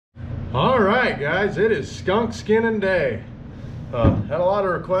All right, guys, it is skunk skinning day. Had a lot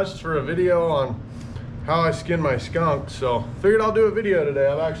of requests for a video on how I skin my skunk, so figured I'll do a video today.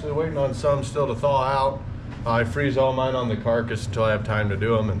 I'm actually waiting on some still to thaw out. I freeze all mine on the carcass until I have time to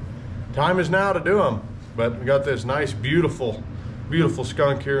do them, and time is now to do them. But we got this nice, beautiful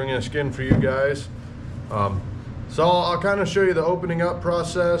skunk here I'm gonna skin for you guys. So I'll kind of show you the opening up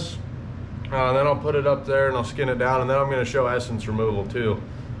process, then I'll put it up there and I'll skin it down, and then I'm gonna show essence removal too.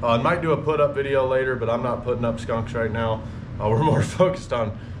 I might do a put up video later, but I'm not putting up skunks right now. We're more focused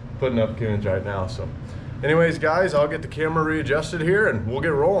on putting up coons right now. So anyways, guys, I'll get the camera readjusted here and we'll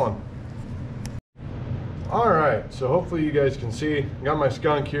get rolling. All right, so hopefully you guys can see, got my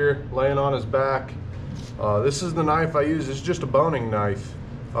skunk here laying on his back. This is the knife I use. It's just a boning knife.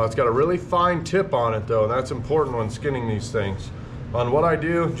 It's got a really fine tip on it though, and that's important when skinning these things. On what I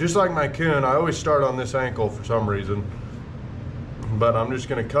do, just like my coon, I always start on this ankle for some reason. But I'm just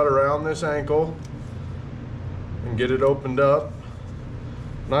gonna cut around this ankle and get it opened up.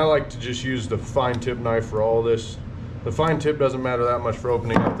 And I like to just use the fine tip knife for all this. The fine tip doesn't matter that much for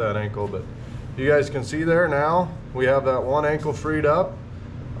opening up that ankle, but you guys can see there now, we have that one ankle freed up.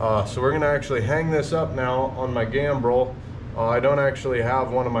 So we're gonna actually hang this up now on my gambrel. I don't actually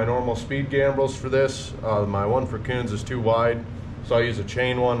have one of my normal speed gambrels for this. My one for coons is too wide, so I use a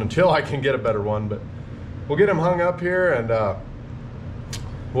chain one until I can get a better one. But we'll get him hung up here and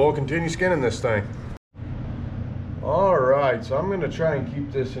we'll continue skinning this thing. All right, so I'm gonna try and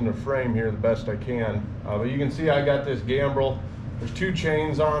keep this in the frame here the best I can. But you can see I got this gambrel. There's two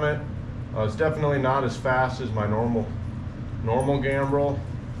chains on it. It's definitely not as fast as my normal gambrel,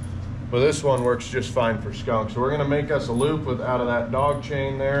 but this one works just fine for skunk. So we're gonna make us a loop out of that dog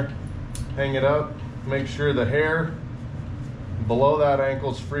chain there, hang it up, make sure the hair below that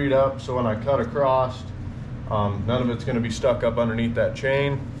ankle's freed up, so when I cut across, none of it's going to be stuck up underneath that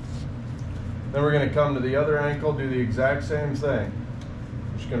chain. Then we're going to come to the other ankle, do the exact same thing.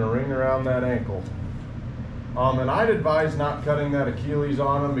 Just going to ring around that ankle. And I'd advise not cutting that Achilles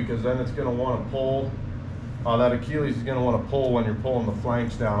on them, because then it's going to want to pull. That Achilles is going to want to pull when you're pulling the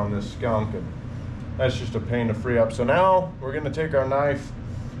flanks down on this skunk, and that's just a pain to free up. So now we're going to take our knife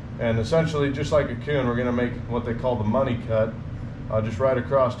and essentially, just like a coon, we're going to make what they call the money cut, just right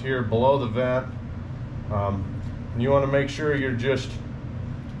across here below the vent. And you want to make sure you're just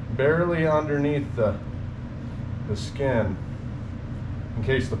barely underneath the skin in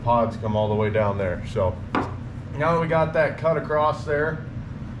case the pods come all the way down there. So now that we got that cut across there,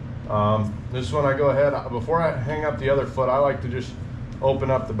 this is when I go ahead, before I hang up the other foot, I like to just open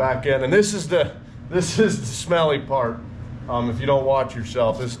up the back end. And this is the smelly part. If you don't watch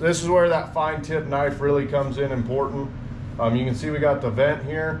yourself, this is where that fine tip knife really comes in important. You can see we got the vent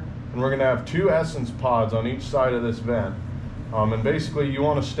here, and we're going to have two essence pods on each side of this vent. And basically you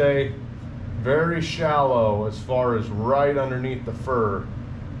want to stay very shallow as far as right underneath the fur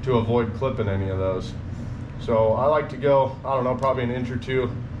to avoid clipping any of those. So I like to go, I don't know, probably an inch or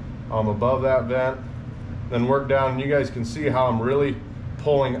two above that vent, then work down. And you guys can see how I'm really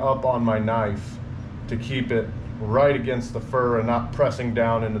pulling up on my knife to keep it right against the fur and not pressing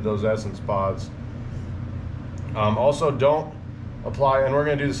down into those essence pods. Also, don't apply, and we're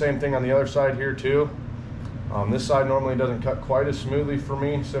going to do the same thing on the other side here too. This side normally doesn't cut quite as smoothly for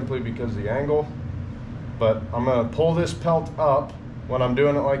me, simply because of the angle, but I'm going to pull this pelt up when I'm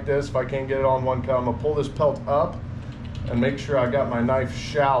doing it like this. If I can't get it on one cut, I'm going to pull this pelt up and make sure I got my knife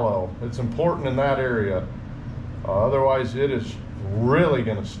shallow. It's important in that area, otherwise it is really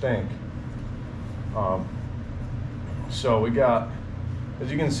going to stink. So we got,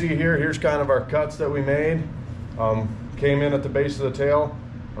 as you can see here, here's kind of our cuts that we made. Came in at the base of the tail,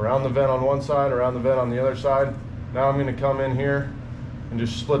 around the vent on one side, around the vent on the other side. Now I'm going to come in here and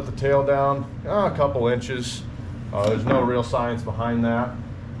just split the tail down a couple inches. There's no real science behind that,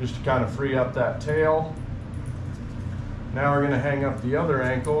 just to kind of free up that tail. Now we're going to hang up the other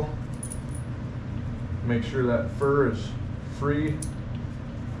ankle, make sure that fur is free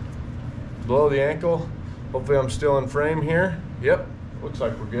below the ankle. Hopefully I'm still in frame here. Yep, looks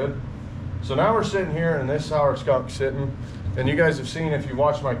like we're good. So now we're sitting here, and this is how our skunk's sitting. And you guys have seen, if you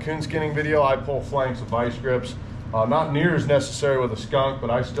watch my coon skinning video, I pull flanks with vice grips. Not near as necessary with a skunk, but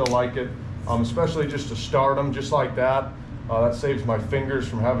I still like it, especially just to start them just like that. That saves my fingers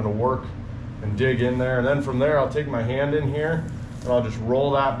from having to work and dig in there. And then from there, I'll take my hand in here and I'll just roll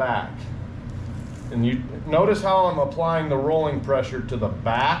that back. And you notice how I'm applying the rolling pressure to the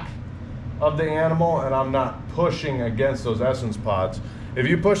back of the animal, and I'm not pushing against those essence pods. If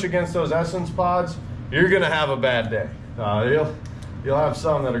you push against those essence pods, you're gonna have a bad day. You'll have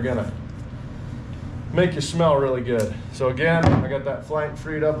some that are gonna make you smell really good. So again, I got that flank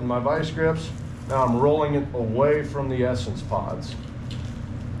freed up with my vice grips. Now I'm rolling it away from the essence pods.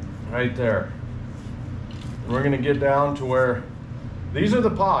 Right there. And we're gonna get down to where, these are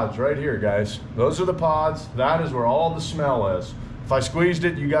the pods right here, guys. Those are the pods. That is where all the smell is. If I squeezed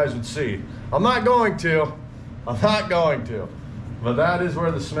it, you guys would see. I'm not going to, but that is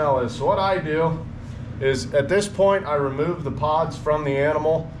where the smell is. So what I do is, at this point, I remove the pods from the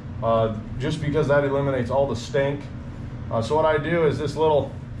animal, just because that eliminates all the stink. So what I do is this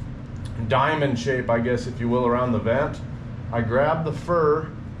little diamond shape, I guess, if you will, around the vent. I grab the fur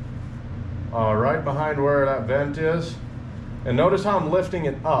right behind where that vent is, and notice how I'm lifting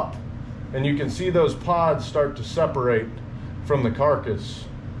it up, and you can see those pods start to separate from the carcass,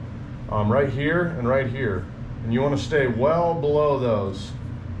 right here and right here, and you want to stay well below those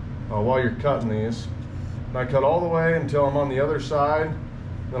while you're cutting these. And I cut all the way until I'm on the other side,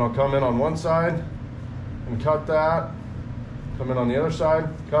 then I'll come in on one side and cut that, come in on the other side,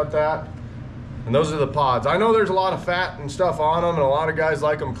 cut that, and those are the pods. I know there's a lot of fat and stuff on them, and a lot of guys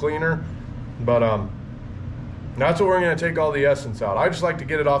like them cleaner, but that's what we're going to take all the essence out. I just like to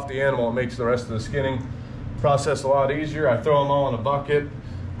get it off the animal. It makes the rest of the skinning process a lot easier. I throw them all in a bucket,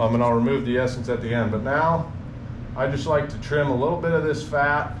 and I'll remove the essence at the end. But now I just like to trim a little bit of this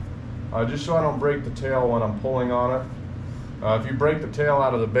fat, just so I don't break the tail when I'm pulling on it. If you break the tail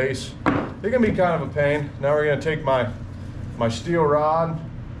out of the base, it can be kind of a pain. Now we're going to take my steel rod,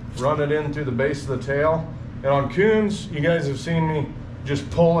 run it in through the base of the tail. And on coons, you guys have seen me just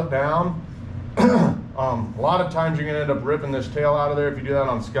pull it down. A lot of times you're going to end up ripping this tail out of there if you do that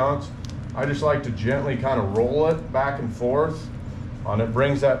on skunks. I just like to gently kind of roll it back and forth, and it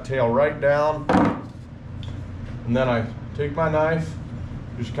brings that tail right down. And then I take my knife,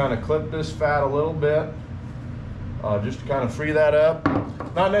 just kind of clip this fat a little bit, just to kind of free that up.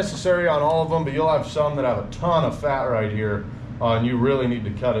 Not necessary on all of them, but you'll have some that have a ton of fat right here, and you really need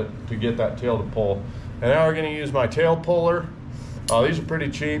to cut it to get that tail to pull. And now we're going to use my tail puller. These are pretty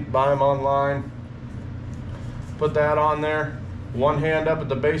cheap, buy them online. Put that on there, one hand up at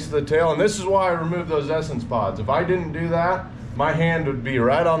the base of the tail, and this is why I removed those essence pods. If I didn't do that, my hand would be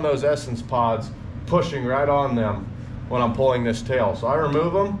right on those essence pods, pushing right on them when I'm pulling this tail. So I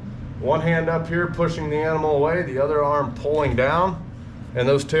remove them, one hand up here pushing the animal away, the other arm pulling down, and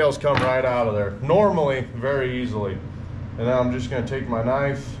those tails come right out of there, normally very easily. And now I'm just going to take my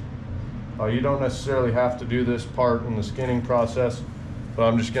knife. You don't necessarily have to do this part in the skinning process, but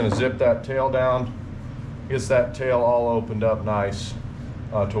I'm just going to zip that tail down. Gets that tail all opened up nice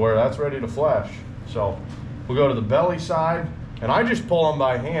to where that's ready to flesh. So we'll go to the belly side, and I just pull them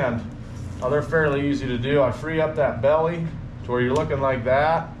by hand. They're fairly easy to do. I free up that belly to where you're looking like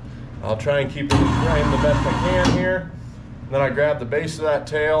that. I'll try and keep it in frame the best I can here. And then I grab the base of that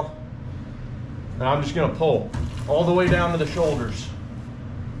tail, and I'm just going to pull all the way down to the shoulders.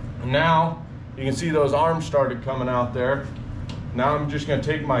 And now you can see those arms started coming out there. Now I'm just going to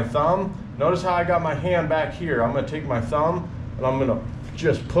take my thumb. Notice how I got my hand back here. I'm going to take my thumb and I'm going to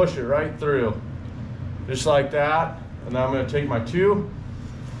just push it right through, just like that. And now I'm going to take my two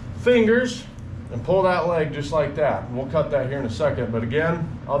fingers and pull that leg just like that. And we'll cut that here in a second. But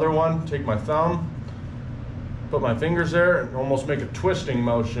again, other one, take my thumb, put my fingers there, and almost make a twisting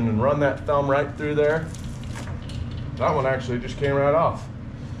motion and run that thumb right through there. That one actually just came right off.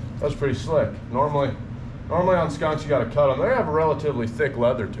 That's pretty slick. Normally on skunks you got to cut them. They have a relatively thick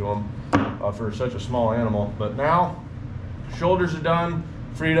leather to them for such a small animal. But now shoulders are done,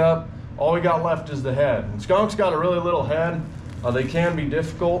 freed up. All we got left is the head. And skunks got a really little head. They can be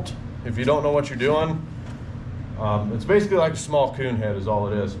difficult if you don't know what you're doing. It's basically like a small coon head is all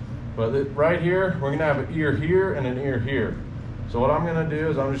it is. But right here, we're gonna have an ear here and an ear here. So what I'm gonna do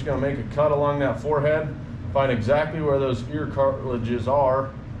is I'm just gonna make a cut along that forehead, find exactly where those ear cartilages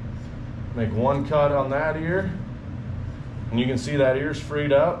are, make one cut on that ear, and you can see that ear's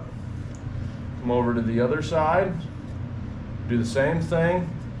freed up. Come over to the other side, do the same thing.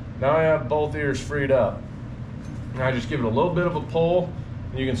 Now I have both ears freed up. Now I just give it a little bit of a pull,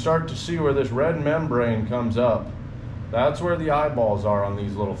 and you can start to see where this red membrane comes up. That's where the eyeballs are on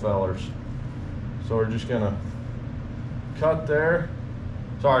these little fellers. So we're just gonna cut there.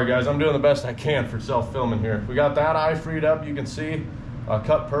 Sorry guys, I'm doing the best I can for self-filming here. We got that eye freed up, you can see,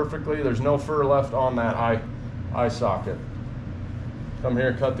 cut perfectly. There's no fur left on that eye socket. Come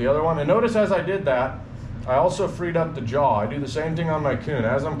here, cut the other one. And notice as I did that, I also freed up the jaw. I do the same thing on my coon.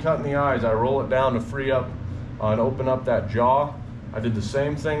 As I'm cutting the eyes, I roll it down to free up and open up that jaw. I did the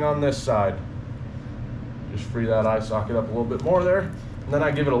same thing on this side. Just free that eye socket up a little bit more there. And then I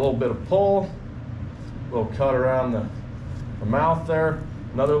give it a little bit of pull, a little cut around the mouth there.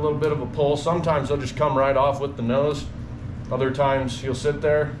 Another little bit of a pull. Sometimes they'll just come right off with the nose. Other times he'll sit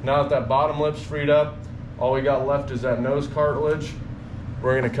there. Now that that bottom lip's freed up, all we got left is that nose cartilage.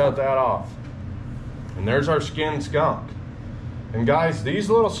 We're gonna cut that off. And there's our skinned skunk. And guys, these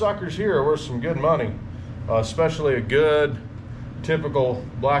little suckers here are worth some good money, especially a good, typical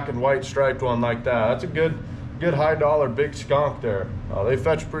black and white striped one like that. That's a good high dollar big skunk there. They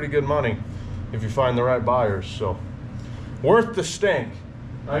fetch pretty good money if you find the right buyers, so worth the stink.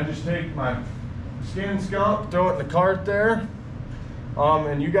 I just take my skinned skunk, throw it in the cart there,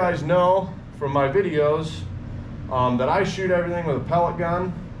 and you guys know from my videos that I shoot everything with a pellet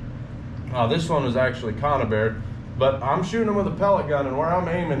gun. This one was actually conibeared, but I'm shooting them with a pellet gun, and where I'm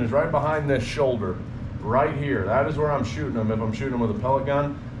aiming is right behind this shoulder, right here. That is where I'm shooting them if I'm shooting them with a pellet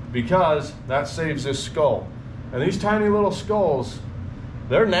gun, because that saves this skull. And these tiny little skulls,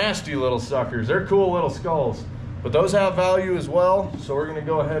 they're nasty little suckers. They're cool little skulls, but those have value as well. So we're gonna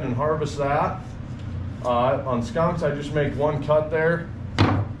go ahead and harvest that. On skunks, I just make one cut there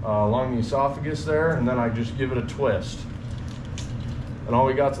along the esophagus there, and then I just give it a twist. And all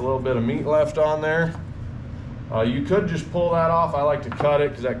we got's a little bit of meat left on there. You could just pull that off. I like to cut it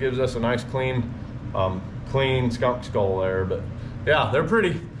because that gives us a nice clean skunk skull there. But yeah, they're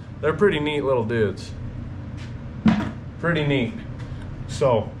pretty neat little dudes. Pretty neat.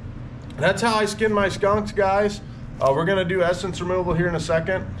 So that's how I skin my skunks, guys. We're gonna do essence removal here in a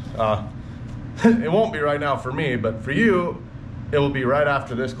second. It won't be right now for me, but for you, it will be right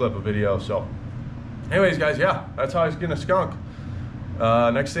after this clip of video. So anyways, guys, yeah, that's how I skin a skunk.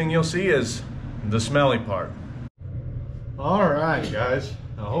 Next thing you'll see is the smelly part. All right, guys,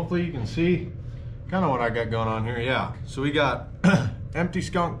 now hopefully you can see kind of what I got going on here. Yeah, so we got empty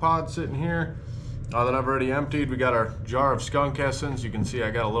skunk pods sitting here that I've already emptied. We got our jar of skunk essence. You can see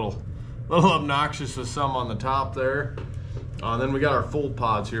I got a little obnoxious with some on the top there. Then we got our full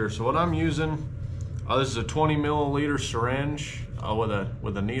pods here. So what I'm using, this is a 20 milliliter syringe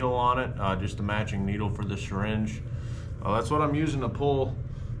with a needle on it, just a matching needle for the syringe. That's what I'm using to pull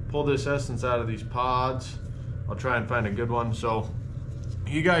this essence out of these pods. I'll try and find a good one. So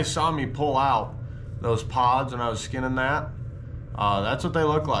you guys saw me pull out those pods when I was skinning that. That's what they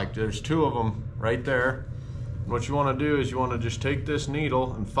look like. There's two of them right there. What you want to do is you want to just take this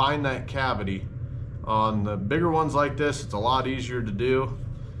needle and find that cavity. On the bigger ones like this, it's a lot easier to do.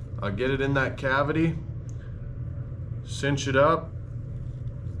 Get it in that cavity, cinch it up,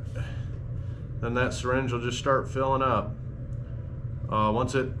 then that syringe will just start filling up.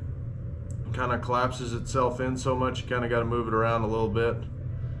 Once it kind of collapses itself in so much, you kind of got to move it around a little bit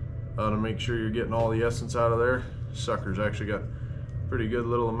to make sure you're getting all the essence out of there. Sucker's actually got a pretty good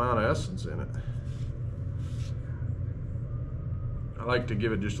little amount of essence in it. I like to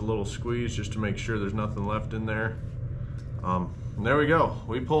give it just a little squeeze just to make sure there's nothing left in there. And there we go.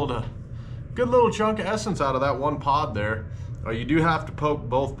 We pulled a good little chunk of essence out of that one pod there. You do have to poke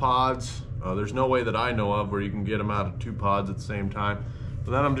both pods. There's no way that I know of where you can get them out of two pods at the same time.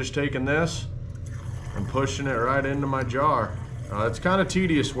 But then I'm just taking this and pushing it right into my jar. It's kind of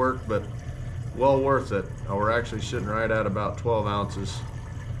tedious work, but well worth it. We're actually sitting right at about 12 ounces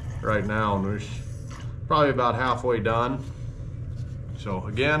right now, and we're probably about halfway done. So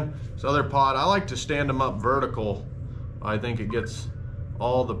again, this other pod, I like to stand them up vertical. I think it gets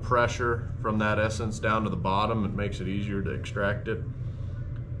all the pressure from that essence down to the bottom. It makes it easier to extract it.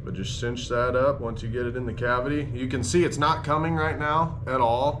 But just cinch that up once you get it in the cavity. You can see it's not coming right now at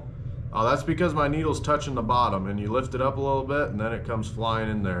all. That's because my needle's touching the bottom, and you lift it up a little bit and then it comes flying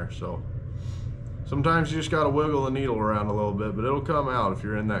in there. So sometimes you just gotta wiggle the needle around a little bit, but it'll come out if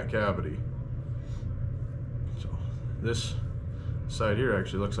you're in that cavity. So this side here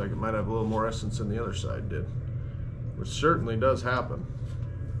actually looks like it might have a little more essence than the other side did, which certainly does happen.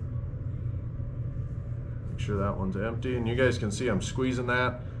 Make sure that one's empty, and you guys can see I'm squeezing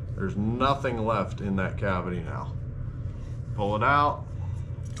that. There's nothing left in that cavity now. Pull it out,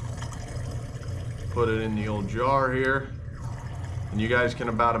 put it in the old jar here, and you guys can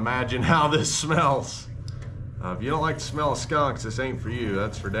about imagine how this smells. If you don't like the smell of skunks, this ain't for you,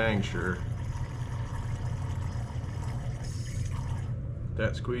 that's for dang sure.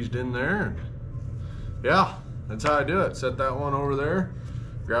 That squeezed in there. Yeah, that's how I do it. Set that one over there,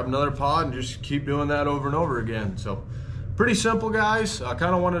 grab another pod, and just keep doing that over and over again. So pretty simple, guys. I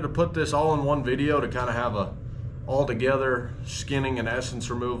kind of wanted to put this all in one video to kind of have a all together skinning and essence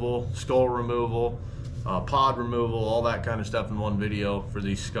removal, skull removal, pod removal, all that kind of stuff in one video for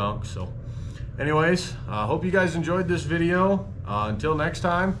these skunks. So anyways, I hope you guys enjoyed this video. Until next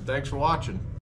time, thanks for watching.